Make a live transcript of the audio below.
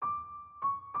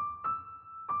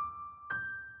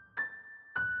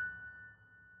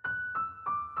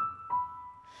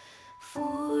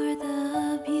For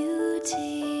the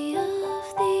beauty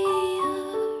of the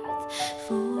earth,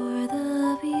 for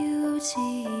the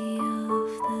beauty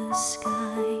of the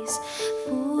skies,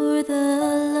 for the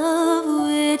love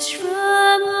which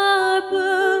from our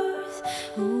birth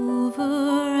over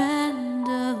and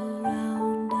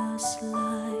around us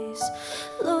lies.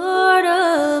 Lord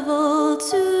of all,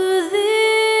 to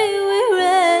thee we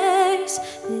raise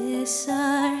this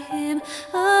our hymn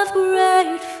of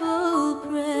grateful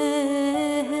praise.